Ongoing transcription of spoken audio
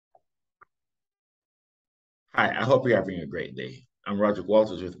Hi, I hope you're having a great day. I'm Roderick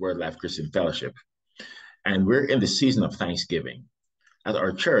Walters with Word Life Christian Fellowship, and we're in the season of Thanksgiving. At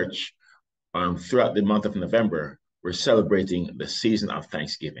our church, throughout the month of November, we're celebrating the season of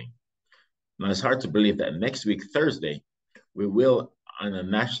Thanksgiving. Now, it's hard to believe that next week, Thursday, we will, on a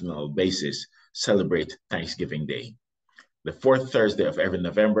national basis, celebrate Thanksgiving Day. The fourth Thursday of every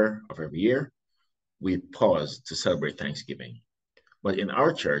November of every year, we pause to celebrate Thanksgiving. But in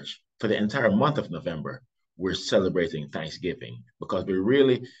our church, for the entire month of November, we're celebrating Thanksgiving because we're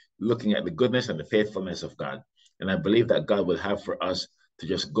really looking at the goodness and the faithfulness of God. And I believe that God will have for us to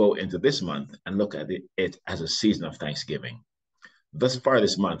just go into this month and look at it as a season of Thanksgiving. Thus far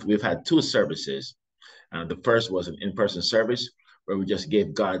this month, we've had two services. The first was an in person service where we just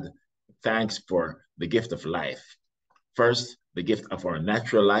gave God thanks for the gift of life. First, the gift of our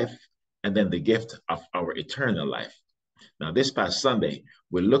natural life, and then the gift of our eternal life. Now, this past Sunday,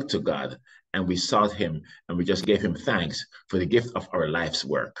 we looked to God and we sought Him and we just gave Him thanks for the gift of our life's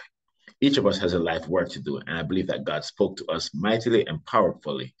work. Each of us has a life work to do, and I believe that God spoke to us mightily and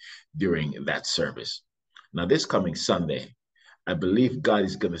powerfully during that service. Now, this coming Sunday, I believe God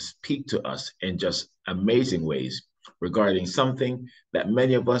is going to speak to us in just amazing ways regarding something that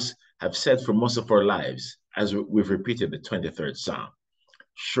many of us have said for most of our lives, as we've repeated the 23rd Psalm.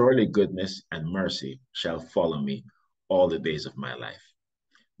 Surely goodness and mercy shall follow me all the days of my life.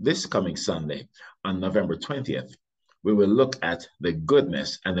 This coming Sunday, on November 20th, we will look at the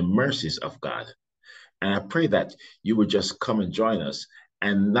goodness and the mercies of God. And I pray that you would just come and join us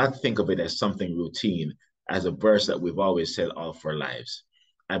and not think of it as something routine, as a verse that we've always said all of our lives.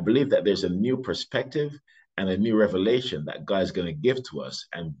 I believe that there's a new perspective and a new revelation that God is going to give to us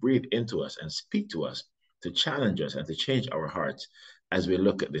and breathe into us and speak to us to challenge us and to change our hearts as we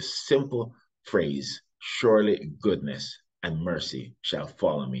look at this simple phrase, surely goodness and mercy shall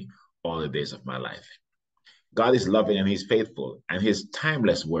follow me all the days of my life. God is loving and He's faithful, and His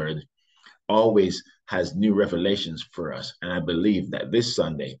timeless word always has new revelations for us. And I believe that this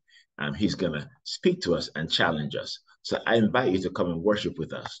Sunday, He's going to speak to us and challenge us. So I invite you to come and worship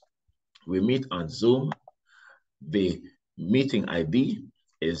with us. We meet on Zoom. The meeting ID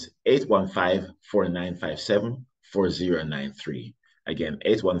is 815-4957-4093. Again,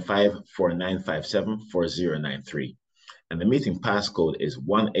 815-4957-4093. And the meeting passcode is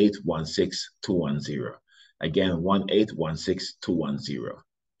 1816210. Again, 1816210.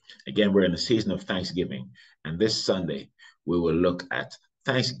 Again, we're in the season of Thanksgiving. And this Sunday, we will look at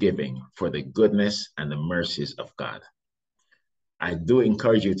Thanksgiving for the goodness and the mercies of God. I do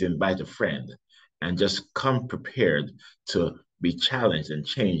encourage you to invite a friend and just come prepared to be challenged and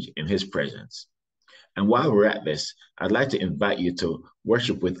changed in His presence. And while we're at this, I'd like to invite you to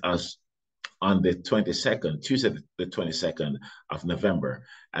worship with us on the 22nd, Tuesday, the 22nd of November,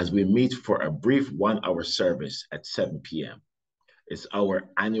 as we meet for a brief 1 hour service at 7 p.m. It's our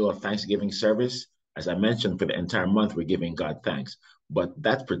annual Thanksgiving service. As I mentioned, for the entire month, we're giving God thanks. But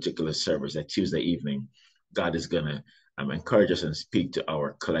that particular service, that Tuesday evening, God is going to encourage us and speak to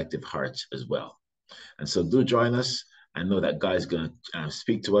our collective hearts as well. And so do join us. I know that God is going to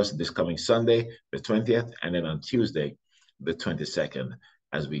speak to us this coming Sunday, the 20th, and then on Tuesday, the 22nd,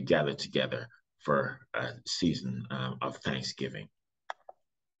 as we gather together for a season of Thanksgiving.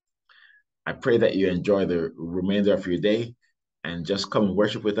 I pray that you enjoy the remainder of your day and just come and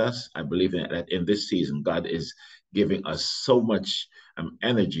worship with us. I believe that in this season, God is giving us so much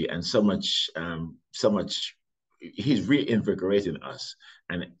energy and so much, He's reinvigorating us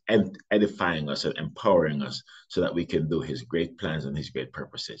and edifying us and empowering us so that we can do His great plans and His great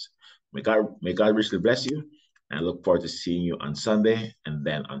purposes. May God richly bless you, and I look forward to seeing you on Sunday and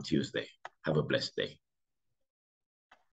then on Tuesday. Have a blessed day.